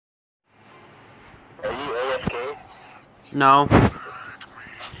No.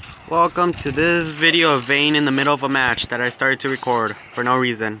 Welcome to this video of Vane in the middle of a match that I started to record for no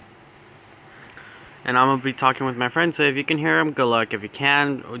reason. And I'm gonna be talking with my friend, so if you can hear him, good luck. If you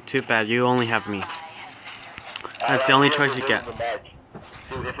can, too bad, you only have me. That's the only choice you get. If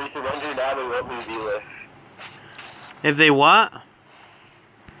we surrender now, we won't lose either. If they what?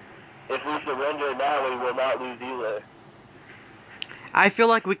 If we surrender now, we will not lose either. I feel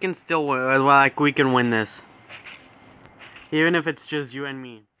like we can still win, like we can win this. Even if it's just you and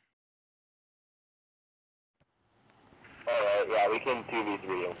me. Alright, yeah, we can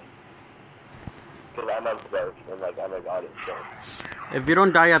 2v3 him. Because I'm on first, and like, I'm a god at so. If you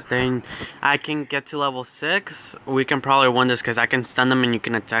don't die up then I can get to level 6. We can probably win this because I can stun them and you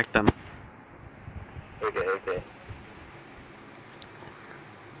can attack them. Okay.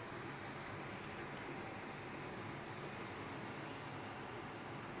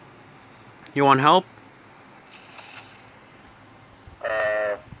 You want help?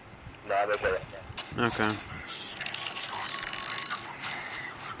 No, I'm okay right now. Okay.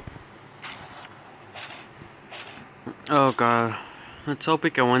 Oh god. Let's hope we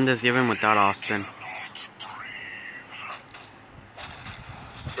can win this even without Austin.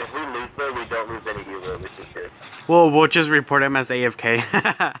 If we lose though, we don't lose any hero, which is good. Well, we'll just report him as AFK.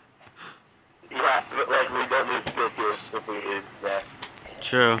 Yeah, but like, we don't lose shit here if we lose that.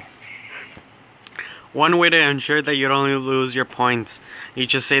 True. One way to ensure that you don't lose your points, you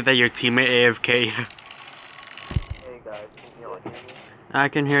just say that your teammate AFK. Hey guys, can you all hear me? I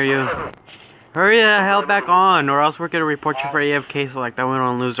can hear you. Hurry the hell back on, or else we're gonna report you for AFK, so like that we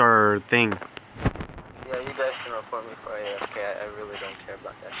don't lose our thing. Yeah, you guys can report me for AFK. I really don't care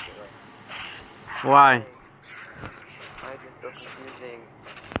about that shit right now. Why? Why is it so confusing?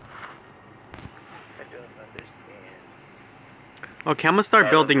 I don't understand. Okay, I'm gonna start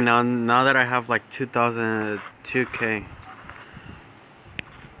building now that I have like 2,002k.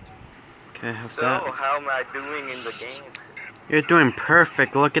 Okay, I have So, that. how am I doing in the game? You're doing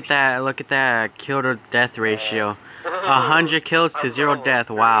perfect. Look at that kill to death ratio. 100 kills to 0 death.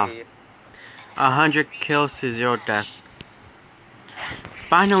 Wow. 100 kills to 0 death.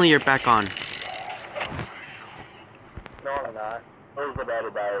 Finally, you're back on. No, I'm not. I was about to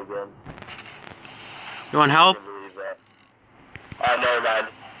die again. You want help? I can't believe that. Never mind.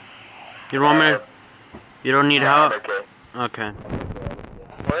 You don't want me to? You don't need help? Okay. Okay.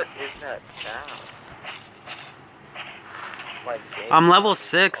 What is that sound? Like I'm level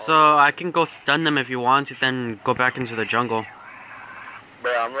 6, so I can go stun them if you want to, then go back into the jungle.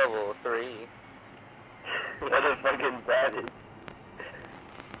 Bro, I'm level 3. What a fucking savage.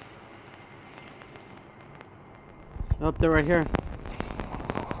 Up there, right here.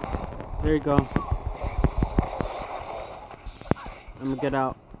 There you go. I'm gonna get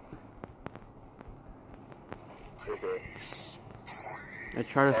out. Okay. I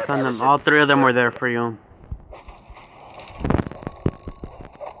try to stun them. All 3 of them were there for you.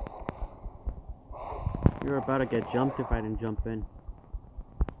 You're about to get jumped if I didn't jump in.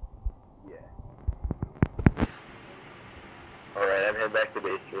 Yeah. Alright, I'm heading back to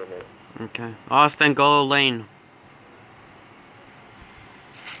base for a minute. Okay. Austin, go lane.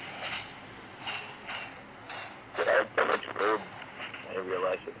 I had so much gold. I didn't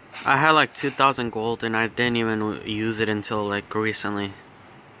realize it. I had like 2,000 gold and I didn't even use it until like recently.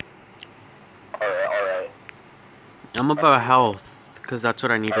 Alright. I'm about health, because that's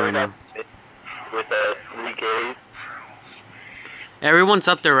what I need right now. With 3 carries. Everyone's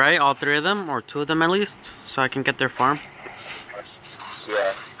up there, right? All 3 of them? Or 2 of them at least? So I can get their farm?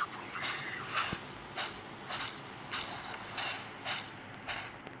 Yeah.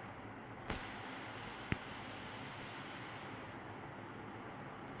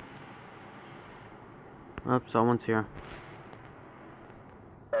 Oh, someone's here.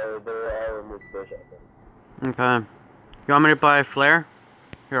 They're all in this bush, I think. Okay. You want me to buy a flare?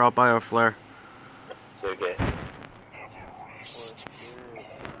 Here, I'll buy a flare. Okay.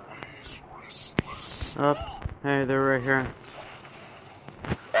 Up. Hey, they're right here.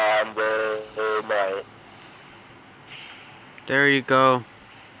 They're right. There you go.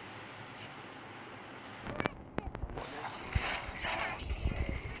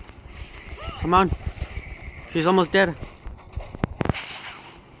 Come on. She's almost dead.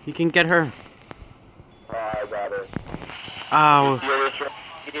 You can get her. I got it. Oh,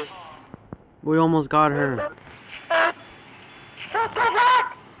 we almost got her.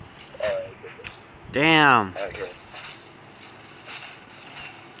 Damn. Okay.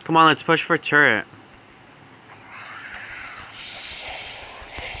 Come on, let's push for turret.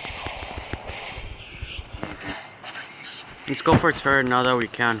 Let's go for turret now that we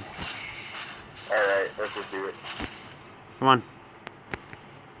can. Alright, let's just do it. Come on.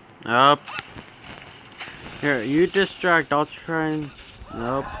 Up. Here, you distract. I'll try and...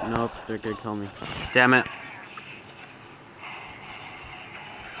 Nope, nope. They're gonna kill me. Damn it.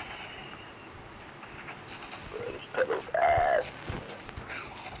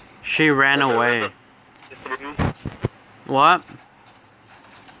 She ran away. What?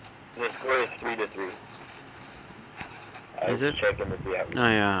 The score is 3-3. Is it? Checking to see how Oh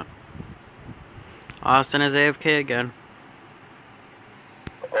yeah. Austin is AFK again.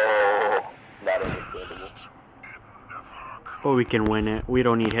 Oh, not understandable. But we can win it. We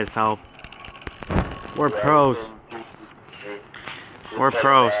don't need his help. We're Yeah, pros. We're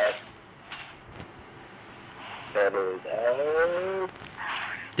pros.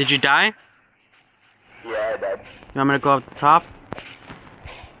 Did you die? Yeah, I died. I'm gonna go up the top.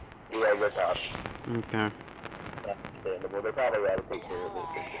 Yeah, go top. Okay. That's understandable. They probably gotta take care of it.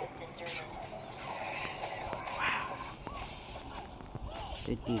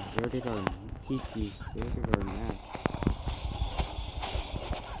 They deserted our map.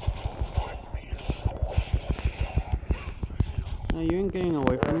 No, you ain't getting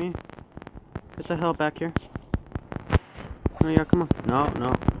away from me. Get the hell back here. Oh yeah, come on. No,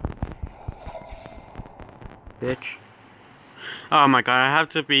 no. Bitch. Oh my god, I have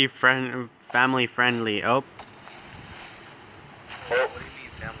to be family friendly. Oh. Oh. What do you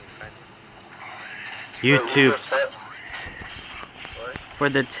mean family friendly? YouTubes. What? For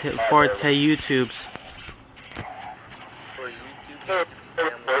the YouTubes. For YouTube?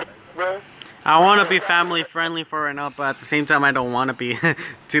 Family friendly. I want to be family friendly for right now, but at the same time I don't want to be.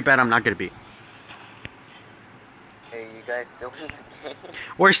 Too bad I'm not gonna be. Hey, you guys still in the game?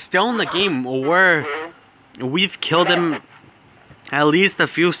 We're still in the game. We've killed him at least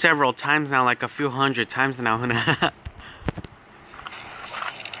several times now, like a few hundred times now.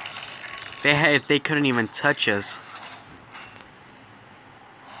 They couldn't even touch us.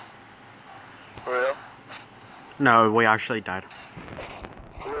 For real? No, we actually died.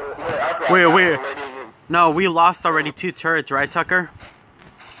 Wait. No, we lost already 2 turrets, right, Tucker?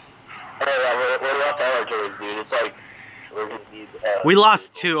 It's like We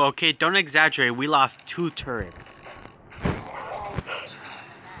lost 2, okay? Don't exaggerate. We lost 2 turrets.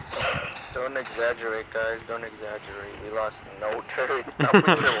 Don't exaggerate, guys. Don't exaggerate. We lost no turrets. Not with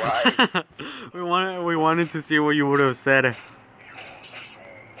your life. we wanted to see what you would have said.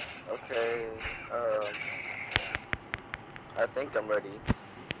 Okay. I think I'm ready.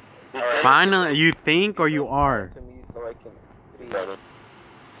 Finally, you think or you are? To me so I can see.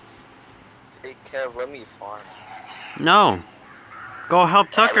 Hey Kev, let me farm. No. Go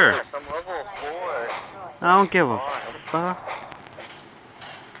help Tucker. Yes, I'm level 4. I don't give a fuck.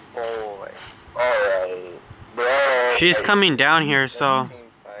 Boy. alright. Bro. She's coming down here, so. Team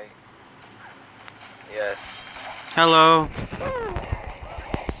fight. Yes. Hello.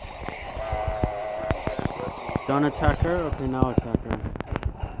 Don't attack her? Okay, now attack her.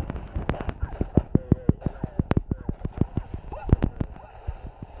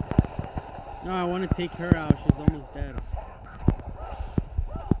 No, I want to take her out. She's almost dead.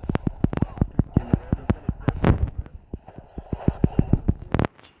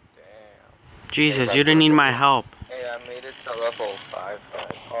 Jesus, you didn't need my help. Hey, I made it to level 5.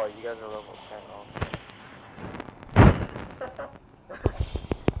 Oh, you guys are level 10.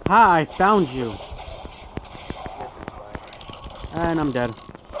 Hi, I found you. And I'm dead.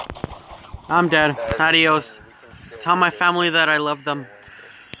 I'm dead. Adios. Tell my family that I love them.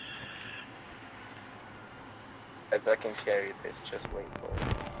 As I can carry this, just wait for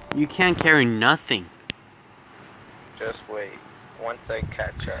it. You can't carry nothing. Just wait. Once I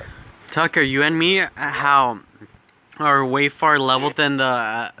catch up. Tucker, you and me are way far leveled than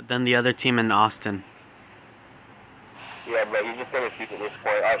the other team in Austin. Yeah, bro, you just gonna shoot at this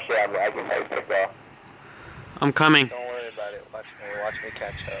point. Oh shit, I can make this off. I'm coming. Don't worry about it. Watch me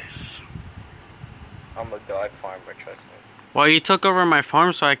catch up. I'm a dog farmer, trust me. Well, you took over my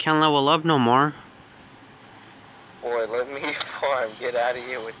farm, so I can't level up no more. Boy, let me farm. Get out of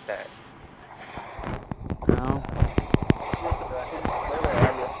here with that. No.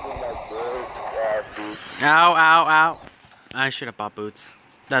 Ow, ow, ow. I should have bought boots.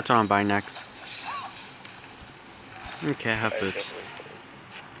 That's what I'm buying next. Okay, I have boots.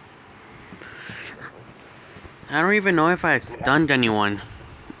 I don't even know if I stunned anyone.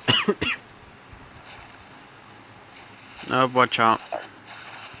 Oh, watch out.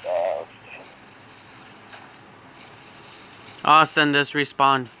 Austin, this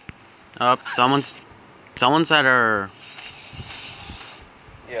respawn. Up, someone's at her.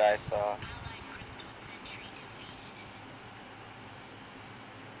 Yeah, I saw.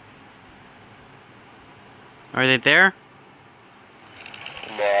 Are they there?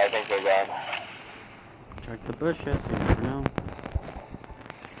 are gone. Check the bushes, you never know.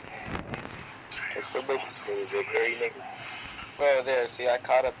 Check the bushes, baby. Very niggas. Bro, there, see, I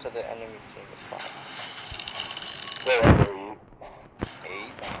caught up to the enemy team, it's fine. Where are you?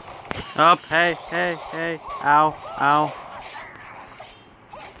 8. Up, hey, hey, hey. Ow, ow.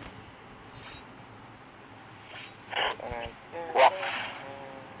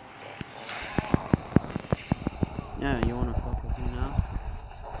 Yeah, you wanna fuck with me now?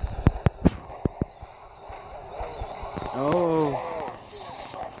 Oh.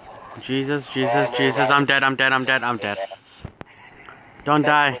 Jesus, Jesus, Jesus, I'm dead, I'm dead, I'm dead, I'm dead. Don't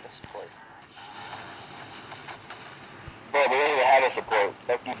die. Bro, we don't even have a support.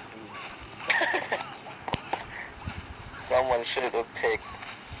 Fuck you. Someone should have picked.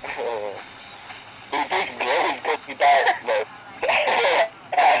 He thinks Glory because he died. No.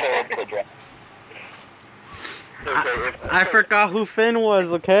 I forgot who Finn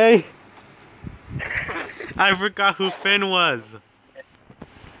was, okay? I forgot who Finn was.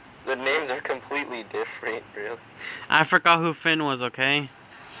 The names are completely different, really. I forgot who Finn was, okay?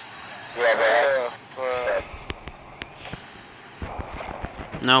 Yeah,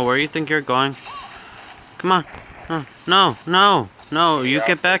 No, where do you think you're going? Come on. Oh, no, no, no, you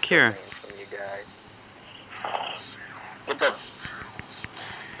get back here. From you guys. What the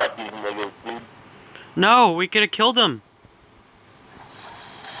fuck these niggas, dude? No, we could have killed him.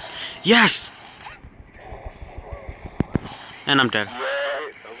 Yes! And I'm dead.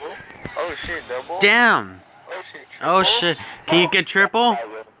 Oh shit, double? Damn! Oh shit, triple? Oh shit. Can you get triple?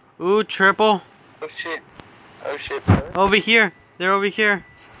 Ooh, triple. Oh shit. Oh shit, bro. Over here. They're over here.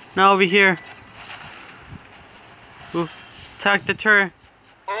 No, over here. Ooh. Attack the turret.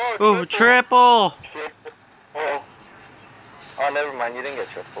 Oh, Ooh, triple. Oh, never mind. You didn't get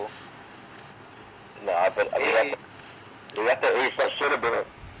triple. Nah, but we got the ace. That should have been it.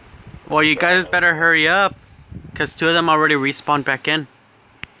 Well, you guys better hurry up. Because 2 of them already respawned back in.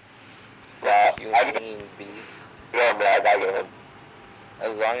 Yeah, You mean B. Yeah, man, I got him.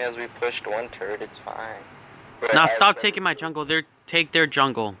 As long as we pushed 1 turret, it's fine. Now stop taking my jungle. Take their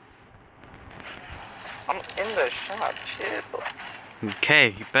jungle. I'm in the shop, chill.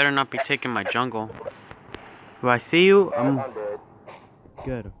 Okay, you better not be taking my jungle. Do I see you? I'm dead.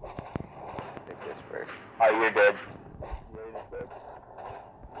 Good. Take this first. Oh, you're dead.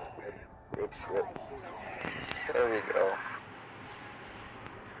 There we go.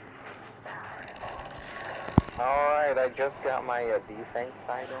 Alright, I just got my defense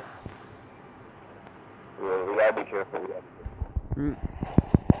item. Yeah, we gotta be careful.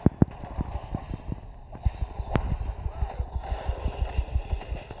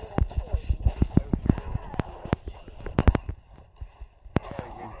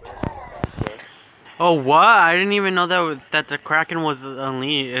 Oh, what? I didn't even know that the Kraken was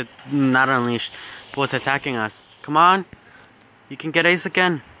not unleashed, was attacking us. Come on. You can get ace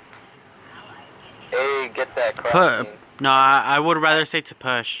again. Hey, get that Kraken. No, I would rather say to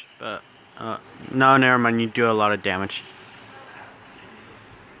push, but no, never mind. You do a lot of damage.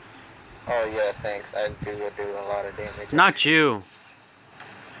 Oh yeah, thanks. I do a lot of damage. Not you.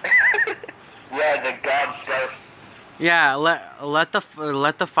 Yeah, the god stuff. Yeah, let the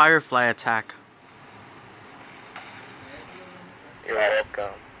Firefly attack. You're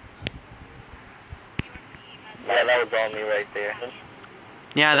welcome. Yeah, that was all me right there.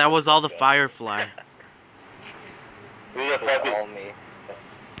 Yeah, that was all the Firefly. We just That was fucking. all me.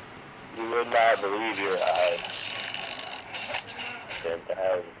 You would not believe your eyes.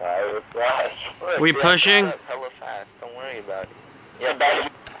 We pushing? Caught up hella fast. Don't worry about it. Yeah, that is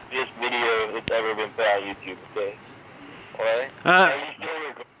this video that's ever been put on YouTube, okay? What?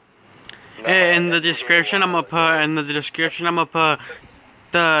 In the description, I'm gonna put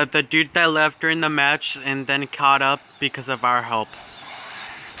the dude that left during the match and then caught up because of our help.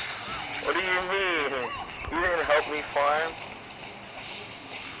 What do you mean? You didn't help me farm?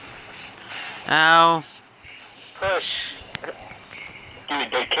 Ow. Push. Dude,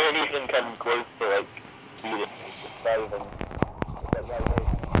 they can't even come close to, like, beat it. It's not even... That's not right.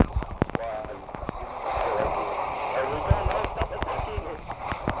 Wow. Are we going to stop attacking it?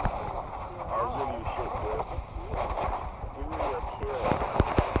 I'll give you shit, bro. Give me a kill.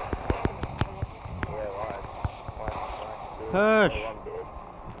 Yeah, watch. Push. Oh, I'm dead.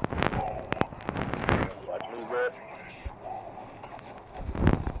 Watch me, bro.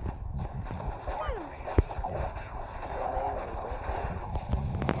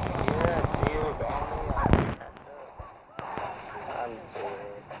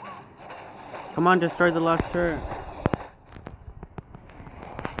 Come on, destroy the last turret.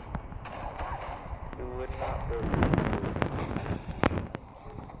 You would not believe.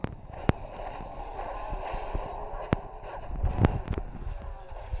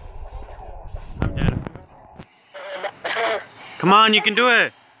 Come on, you can do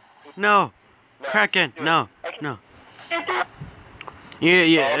it. No. Kraken, no. No.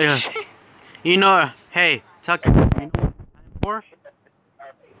 Yeah. You know, hey, Tucker. You know what it's time for?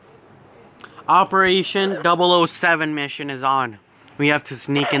 Operation 007 mission is on. We have to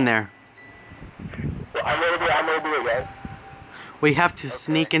sneak in there. I'm gonna do it, guys. We have to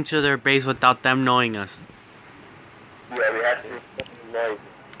sneak into their base without them knowing us. Yeah, we have to do noise.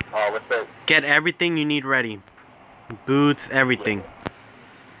 What's that? Get everything you need ready. Boots, everything.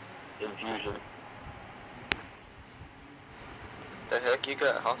 Infusion. The heck, you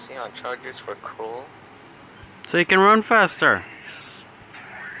got Halcyon chargers for coal? So you can run faster.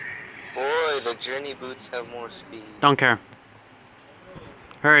 Boy, the journey boots have more speed. Don't care.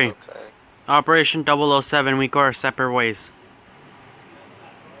 Hurry. Okay. Operation 007, we go our separate ways.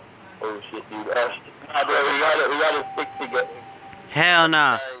 Oh shit, dude. We gotta stick together. Hell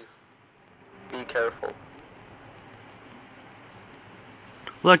nah. Guys, be careful.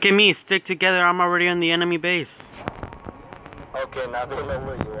 Look at me, stick together, I'm already on the enemy base. Okay, now they know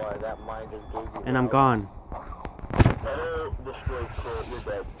where you are. That mine just gave you. And I'm gone. Oh, destroy coal. You're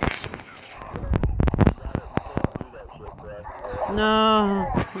dead. No.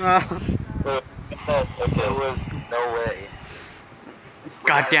 Okay, There was no way.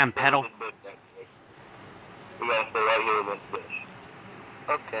 Goddamn pedal. We gotta stay right here in this bush.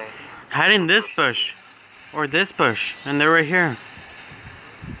 Okay. Hide in this bush. Or this bush. And they're right here.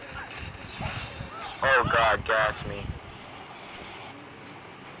 Oh god, gas me.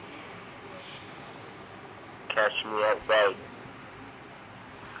 Catch me outside.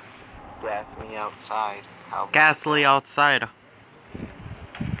 Gas me outside. How Ghastly outside.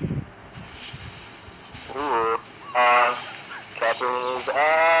 Ooh. Catching his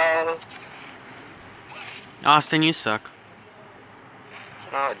ass. Austin, you suck.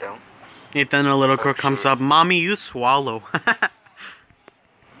 No, I don't. Ethan, a little girl comes up. Mommy, you swallow.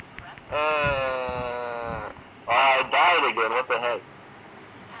 I died again. What the heck?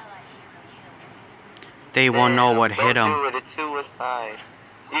 They won't know what hit Don't them. do it, it's suicide.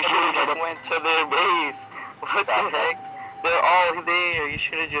 You should have just went to their base. What the heck? They're all there. You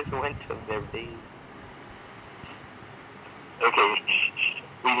should have just went to their base. Okay,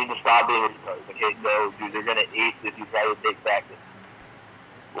 we need to stop being retarded. Okay, no, dude, they're gonna ace if you try to take Kraken.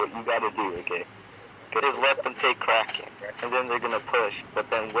 What you gotta do, okay? Just let them take Kraken, and then they're gonna push. But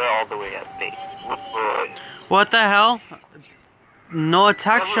then we're all the way at base. What the hell? No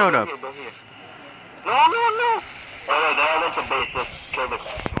attack showed up. No. Oh, no, they're at the base. Just kill the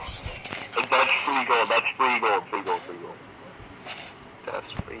Kraken. Like, that's free gold. That's free gold.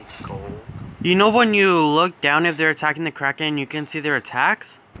 That's free gold. You know when you look down if they're attacking the Kraken, you can see their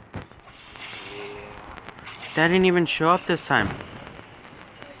attacks? Yeah. That didn't even show up this time.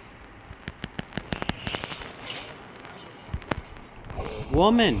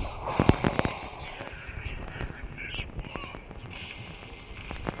 Woman!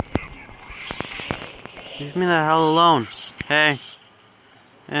 Leave me the hell alone. Hey.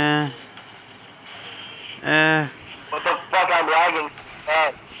 What the fuck? I'm lagging.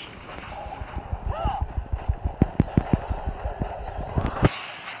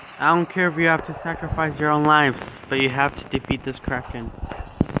 I don't care if you have to sacrifice your own lives, but you have to defeat this Kraken.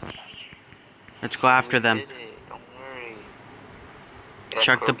 Let's go after them. We did it, don't worry.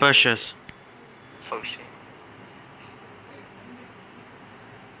 Check the bushes. Oh shit.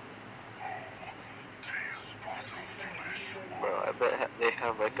 Bro, I bet they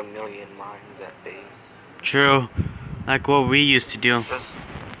have like a million mines at base. True. Like what we used to do. Just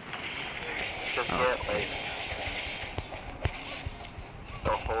get like the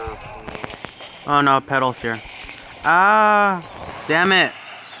whole thing. Oh no, pedals here. Ah, damn it.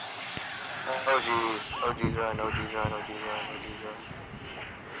 Oh jeez, run, oh jeez, run.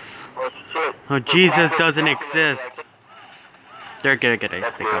 Oh shit. Oh, Jesus doesn't exist. They're gonna get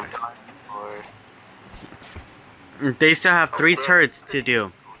ace. They got ace. They still have 3 turrets to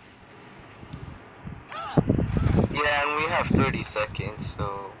do. Yeah, and we have 30 seconds,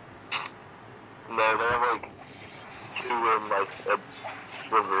 so... No, they have like 2 like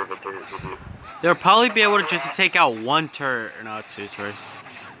reserve turrets to do. They'll probably be able to just take out 1 turret, or not 2 turrets.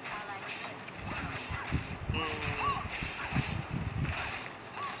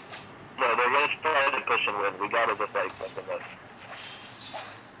 No, they're gonna try to push and win. We gotta just like something else.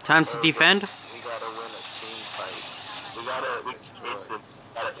 Time to defend. We gotta win a team fight. We gotta ace it.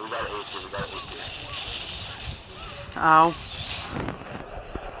 Ow.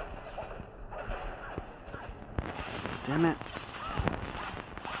 Damn it.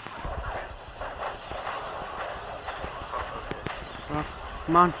 Oh,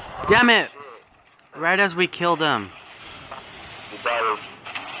 come on. Damn it! Right as we kill them. $100.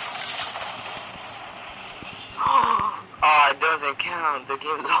 Oh, it doesn't count. The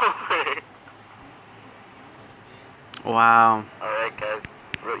game's over. Wow. Alright, guys.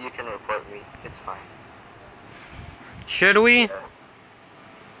 You can report me. It's fine. Should we?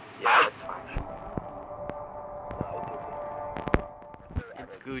 Yeah, it's fine.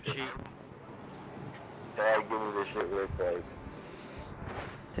 It's Gucci. Yeah, give me this shit real quick.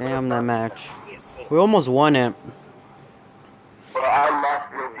 Damn, that match. We almost won it. Well, I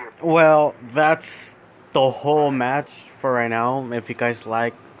lost it. Well, that's the whole match for right now. If you guys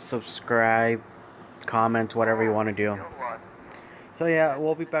like, subscribe, comment, whatever you want to do. So yeah,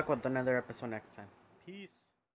 we'll be back with another episode next time. Peace.